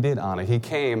that's what he did, Anna. He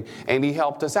came and he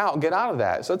helped us out and get out of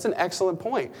that. So it's an excellent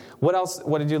point. What else?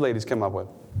 What did you ladies come up with?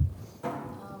 Kind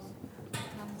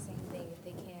of the same thing. If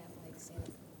they can't stand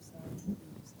up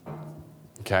for themselves.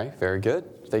 Okay, very good.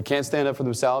 If they can't stand up for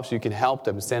themselves, you can help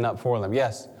them stand up for them.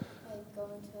 Yes? Going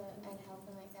to and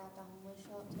helping at the homeless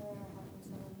shelter or helping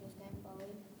someone who's getting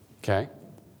bullied. Okay.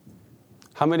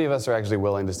 How many of us are actually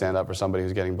willing to stand up for somebody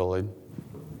who's getting bullied?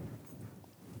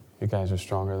 You guys are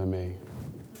stronger than me.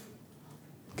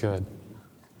 Good.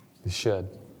 You should.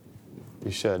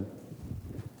 You should.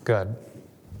 Good.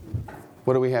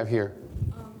 What do we have here?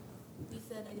 We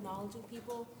said acknowledging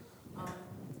people,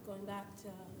 going back to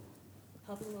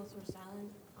helping those who are silent,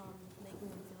 making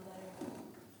them feel better,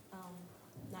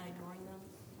 not ignoring them.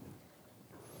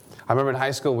 I remember in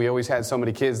high school, we always had so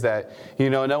many kids that,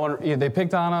 no one, they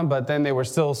picked on them, but then they were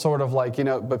still sort of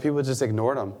but people just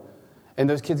ignored them. And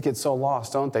those kids get so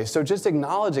lost, don't they? So just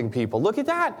acknowledging people. Look at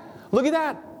that. Look at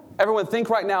that. Everyone, think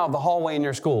right now of the hallway in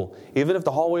your school. Even if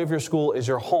the hallway of your school is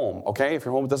your home, okay? If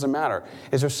your home, it doesn't matter.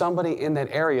 Is there somebody in that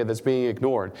area that's being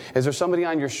ignored? Is there somebody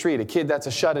on your street, a kid that's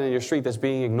a shut-in in your street that's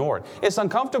being ignored? It's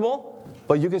uncomfortable,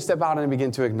 but you can step out and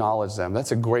begin to acknowledge them.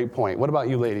 That's a great point. What about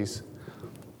you ladies?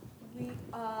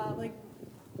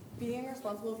 Being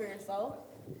responsible for yourself,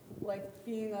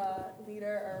 being a leader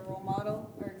or a role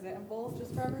model or example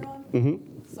just for everyone.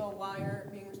 Mm-hmm. So while you're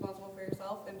being responsible for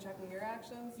yourself and checking your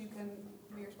actions, you can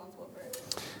be responsible for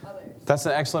others. That's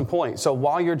an excellent point. So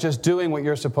while you're just doing what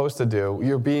you're supposed to do,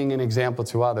 you're being an example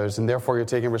to others, and therefore you're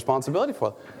taking responsibility for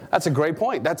it. That's a great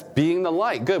point. That's being the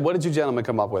light. Good. What did you gentlemen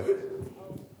come up with? We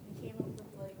came up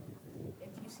with if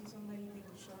you see somebody being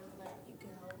shunned, you can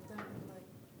help them,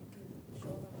 you can show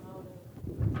them how to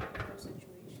handle situations.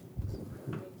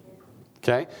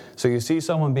 Okay, so you see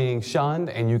someone being shunned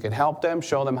and you can help them,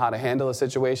 show them how to handle a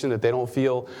situation that they don't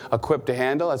feel equipped to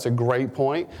handle. That's a great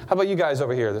point. How about you guys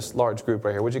over here, this large group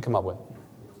right here? What'd you come up with?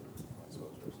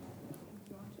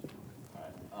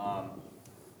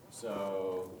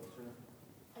 So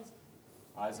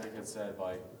Isaac had said,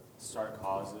 start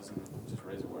causes and just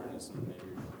raise awareness and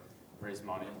maybe raise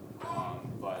money.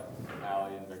 But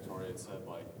Allie and Victoria had said,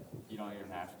 you don't even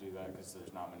have to do that because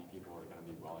there's not many people who are going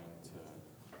to be willing to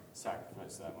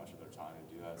sacrifice that much of their time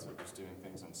to do that. So just doing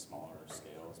things on smaller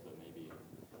scales, but maybe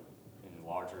in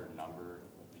larger number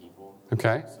of people.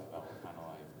 Okay. So that will kind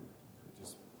of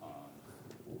just,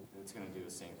 it's going to do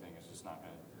the same thing. It's just not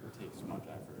going to take as much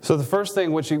effort. So the first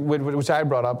thing which I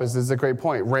brought up is a great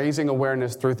point. Raising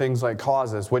awareness through things like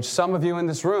causes, which some of you in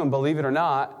this room, believe it or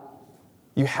not,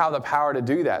 You have the power to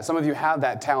do that. Some of you have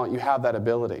that talent. You have that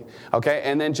ability. Okay?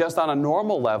 And then just on a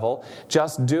normal level,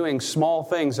 just doing small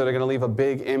things that are going to leave a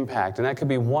big impact. And that could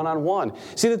be one-on-one.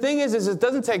 See, the thing is it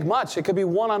doesn't take much. It could be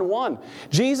one-on-one.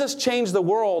 Jesus changed the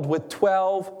world with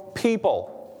 12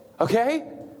 people. Okay?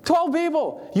 12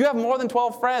 people. You have more than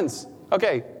 12 friends.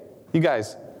 Okay, you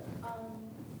guys.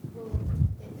 Well,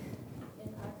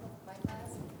 in my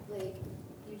class, like,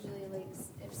 usually, like,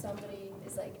 if somebody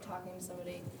is, like, talking to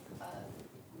somebody,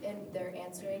 and they're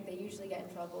answering, they usually get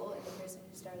in trouble, and the person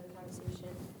who started the conversation,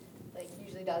 like,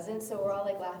 usually doesn't, so we're all,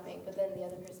 like, laughing, but then the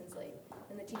other person's, like,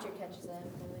 and the teacher catches them,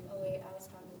 and they're like, oh, wait, I was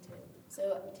talking too.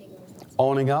 So, taking responsibility.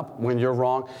 Owning up when you're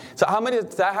wrong. So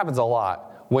that happens a lot.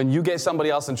 When you get somebody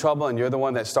else in trouble and you're the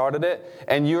one that started it,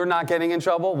 and you're not getting in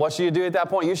trouble, what should you do at that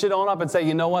point? You should own up and say,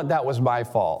 you know what, that was my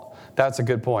fault. That's a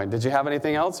good point. Did you have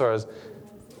anything else, or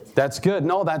that's good.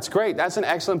 No, that's great. That's an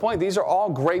excellent point. These are all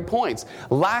great points.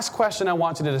 Last question I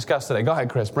want you to discuss today. Go ahead,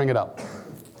 Chris. Bring it up.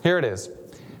 Here it is.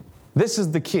 This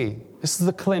is the key. This is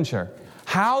the clincher.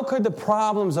 How could the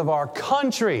problems of our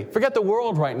country, forget the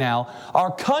world right now,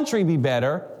 our country be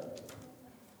better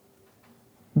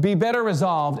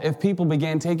resolved if people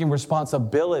began taking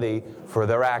responsibility for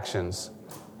their actions?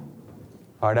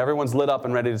 All right, everyone's lit up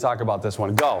and ready to talk about this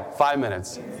one. Go. 5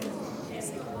 minutes.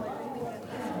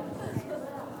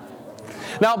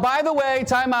 Now, by the way,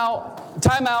 time out.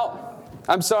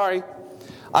 I'm sorry.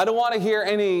 I don't want to hear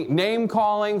any name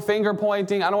calling, finger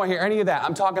pointing. I don't want to hear any of that.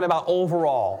 I'm talking about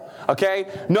overall, okay?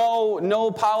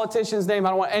 No politician's name. I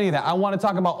don't want any of that. I want to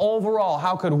talk about overall.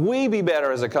 How could we be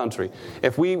better as a country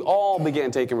if we all began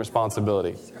taking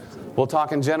responsibility? We'll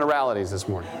talk in generalities this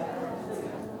morning.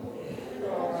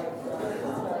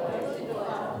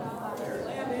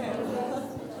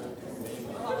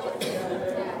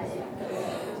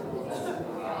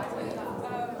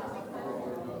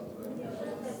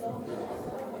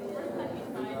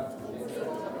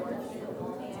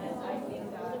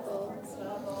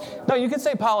 No, you could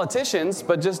say politicians,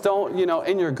 but just don't,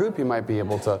 in your group you might be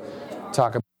able to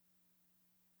talk about.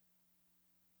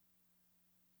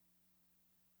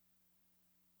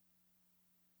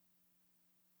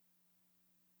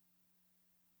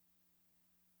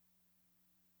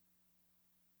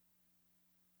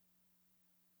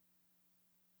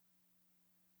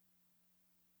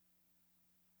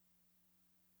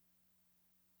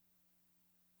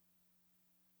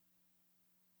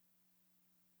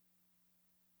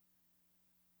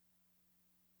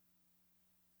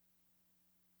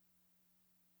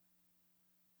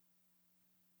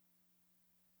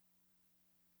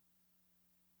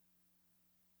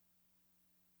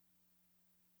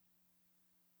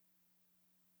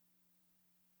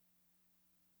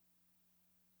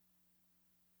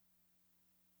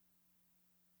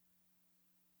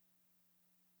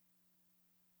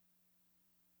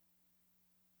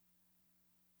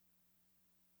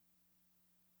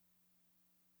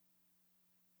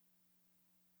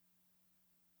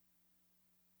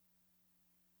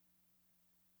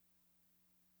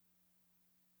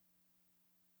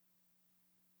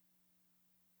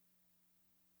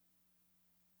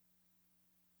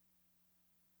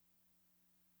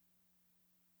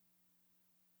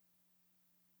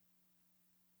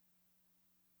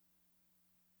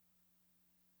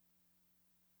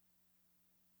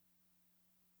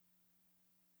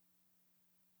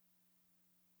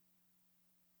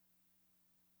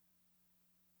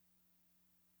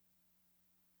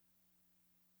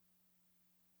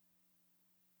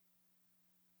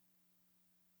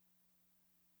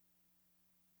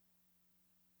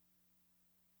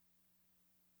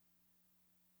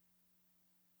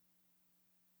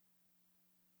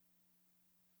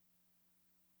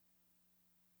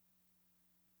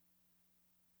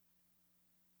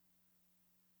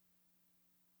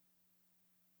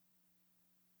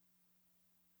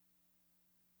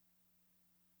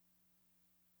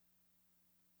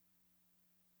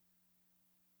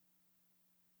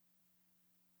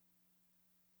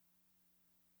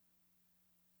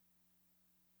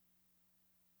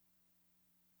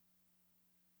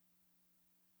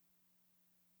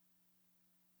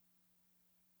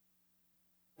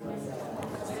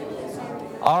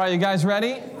 All right, you guys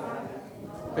ready?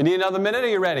 We need another minute? Are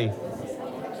you ready?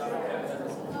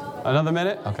 Another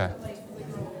minute? Okay.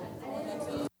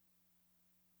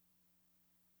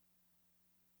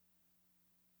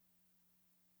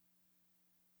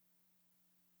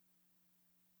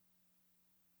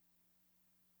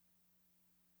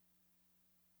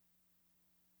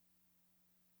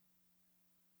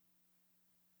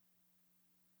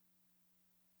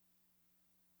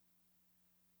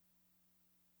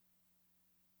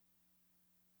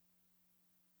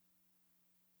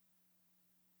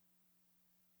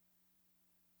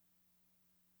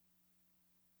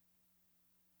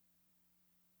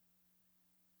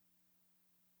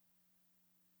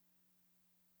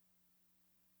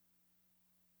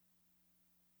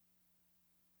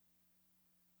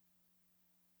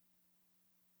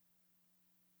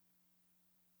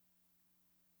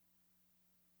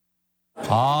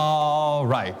 All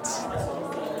right.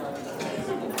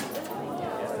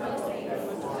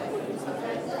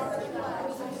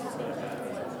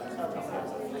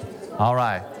 All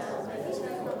right.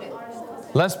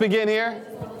 Let's begin here.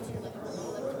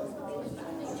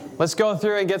 Let's go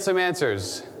through and get some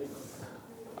answers.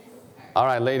 All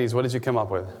right, ladies, what did you come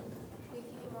up with? We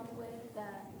came up with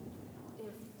that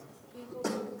if people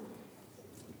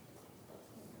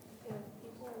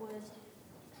would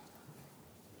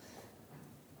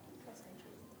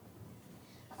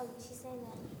She's saying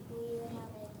that we would have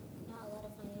not a lot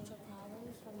of financial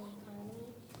problems from the economy,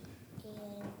 and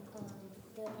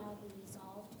they would probably be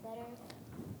solved better.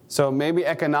 So maybe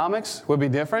economics would be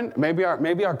different. Maybe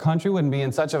our country wouldn't be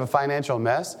in such of a financial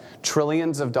mess,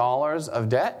 trillions of dollars of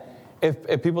debt,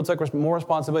 if people took more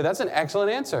responsibility. That's an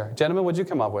excellent answer. Gentlemen, what did you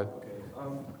come up with? Okay,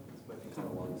 this might be kind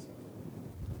of long.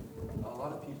 A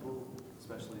lot of people,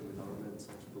 especially in the government,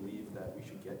 believe that we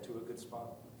should get to a good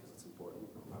spot because it's important,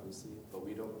 obviously, but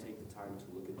we don't take the time to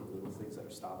look at the little things that are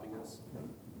stopping us.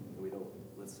 And we don't,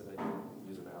 let's say,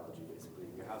 use an analogy, basically.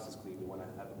 Your house is clean, you want to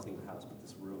have a clean house, but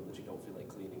this room that you don't feel like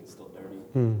cleaning is still dirty.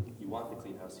 You want the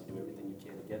clean house, you do everything you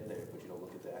can to get there, but you don't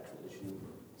look at the actual issue.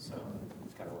 So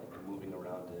it's kind of like moving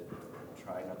around it,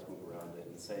 try not to move around it,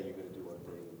 and say you're going to do one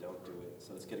thing and don't do it.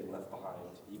 So it's getting left behind,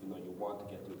 even though you want to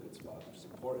get to a good spot, which is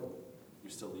important.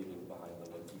 You're still leaving behind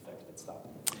the one defect that's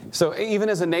stopping. So even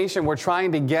as a nation, we're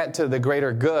trying to get to the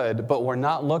greater good, but we're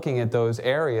not looking at those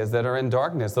areas that are in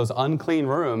darkness, those unclean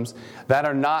rooms that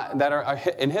are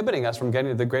inhibiting us from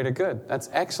getting to the greater good. That's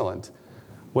excellent.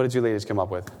 What did you ladies come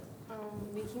up with?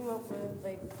 We came up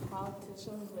with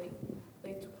politicians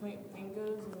to point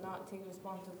fingers and not take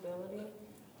responsibility.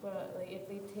 But if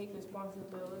they take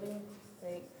responsibility,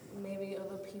 maybe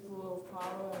other people will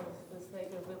follow, and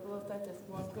it's a ripple effect. If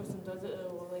one person does it, it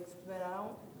will spread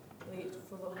out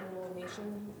for the whole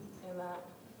nation, and that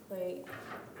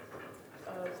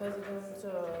presidents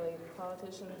or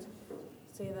politicians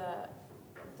say that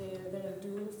they're gonna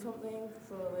do something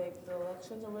for the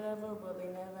elections or whatever, but they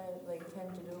never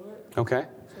tend to do it. Okay.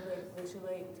 So they should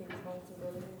take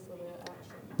responsibility for their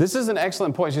actions. This is an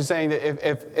excellent point. She's saying that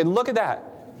and look at that.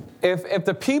 If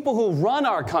the people who run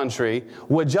our country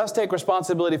would just take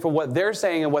responsibility for what they're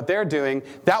saying and what they're doing,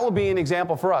 that would be an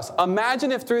example for us.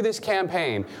 Imagine if through this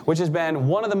campaign, which has been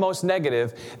one of the most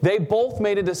negative, they both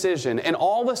made a decision, and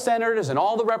all the senators and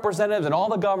all the representatives and all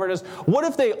the governors, what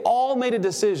if they all made a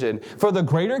decision for the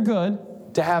greater good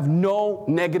to have no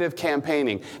negative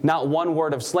campaigning, not one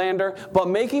word of slander, but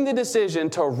making the decision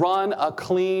to run a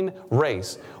clean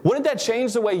race? Wouldn't that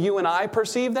change the way you and I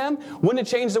perceive them? Wouldn't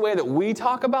it change the way that we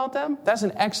talk about them? That's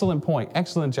an excellent point.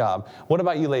 Excellent job. What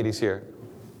about you ladies here?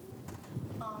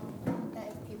 That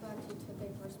if people actually took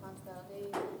responsibility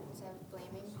instead of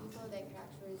blaming people, they could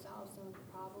actually resolve some of the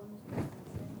problems.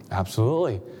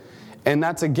 Absolutely. And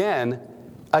that's again,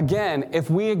 if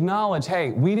we acknowledge,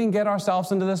 hey, we didn't get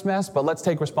ourselves into this mess, but let's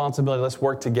take responsibility. Let's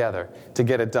work together to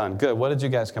get it done. Good. What did you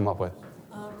guys come up with?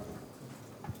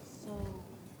 So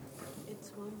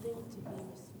it's one thing to be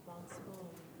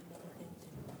responsible and another thing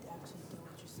to actually do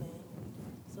what you're saying.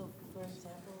 So, for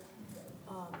example,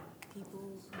 people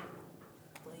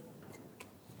who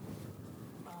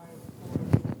are for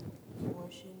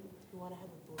abortion, who want to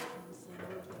have abortions,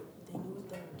 they knew what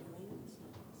they were doing,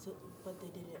 but they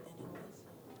did it anyway. So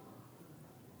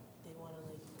they want to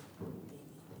baby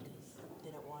because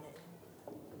they don't want it.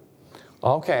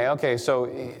 Okay. So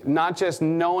not just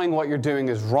knowing what you're doing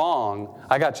is wrong.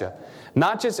 I got you.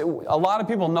 Not just, a lot of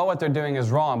people know what they're doing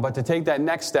is wrong, but to take that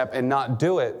next step and not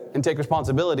do it and take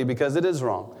responsibility because it is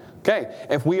wrong. Okay,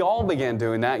 if we all began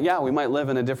doing that, yeah, we might live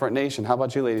in a different nation. How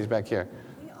about you ladies back here?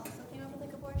 We also came up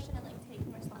with abortion and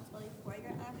taking responsibility for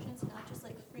your actions, not just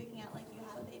freaking out you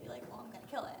have a baby, well, I'm gonna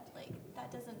kill it.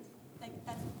 That doesn't,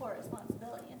 that's poor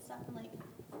responsibility and stuff.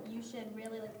 And you should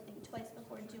really think twice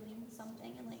before doing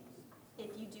something. And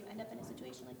if you do end up in a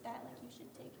situation like that, you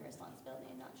should take your responsibility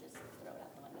and not just throw it out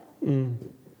the window.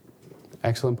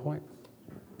 Excellent point.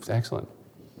 It's excellent.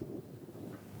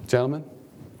 Gentlemen?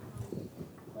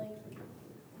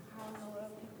 How in the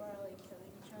world people are killing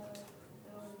each other.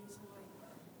 The only reason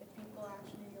if people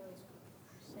actually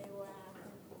say what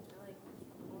happened and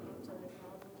own up to their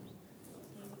problems,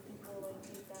 maybe people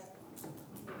take that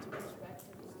into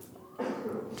perspective.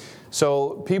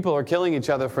 So people are killing each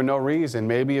other for no reason.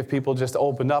 Maybe if people just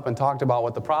opened up and talked about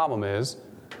what the problem is,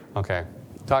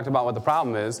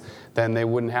 then they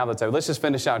wouldn't have that type. Let's just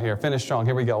finish out here. Finish strong.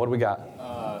 Here we go. What do we got?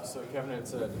 So Kevin had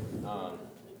said,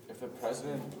 if the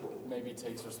president maybe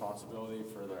takes responsibility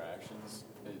for their actions,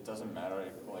 it doesn't matter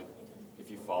if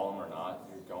you follow him or not.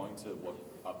 You're going to look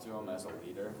up to him as a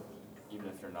leader, even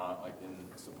if you're not like in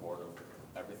support of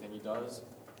everything he does.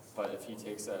 But if he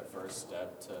takes that first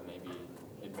step to maybe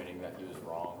admitting that he was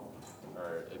wrong,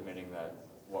 or admitting that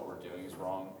what we're doing is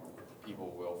wrong,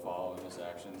 people will follow in his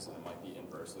actions, and it might be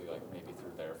inversely, like maybe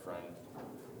through their friend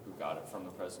who got it from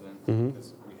the president.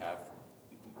 Because we have,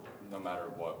 no matter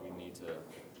what, we need to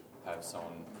have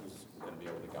someone who's going to be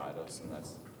able to guide us, and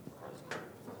that's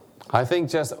I think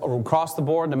just across the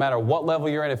board, no matter what level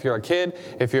you're in, if you're a kid,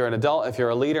 if you're an adult, if you're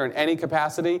a leader in any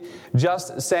capacity,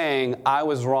 just saying, I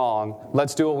was wrong,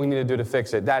 let's do what we need to do to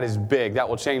fix it. That is big. That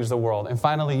will change the world. And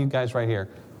finally, you guys right here.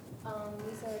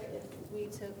 We said if we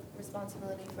took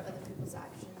responsibility for other people's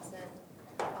actions,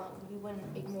 then we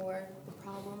wouldn't ignore the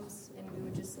problems, and we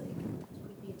would just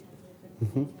we'd be attentive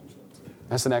and pay attention to.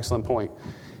 That's an excellent point.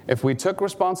 If we took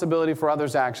responsibility for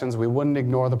others' actions, we wouldn't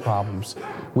ignore the problems.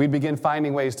 We'd begin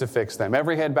finding ways to fix them.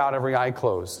 Every head bowed, every eye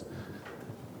closed.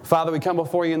 Father, we come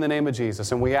before you in the name of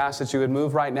Jesus, and we ask that you would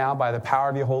move right now by the power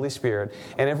of your Holy Spirit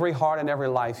in every heart and every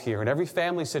life here, in every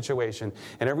family situation,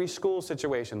 in every school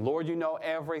situation. Lord, you know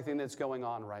everything that's going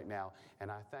on right now, and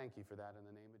I thank you for that in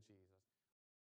the name of Jesus.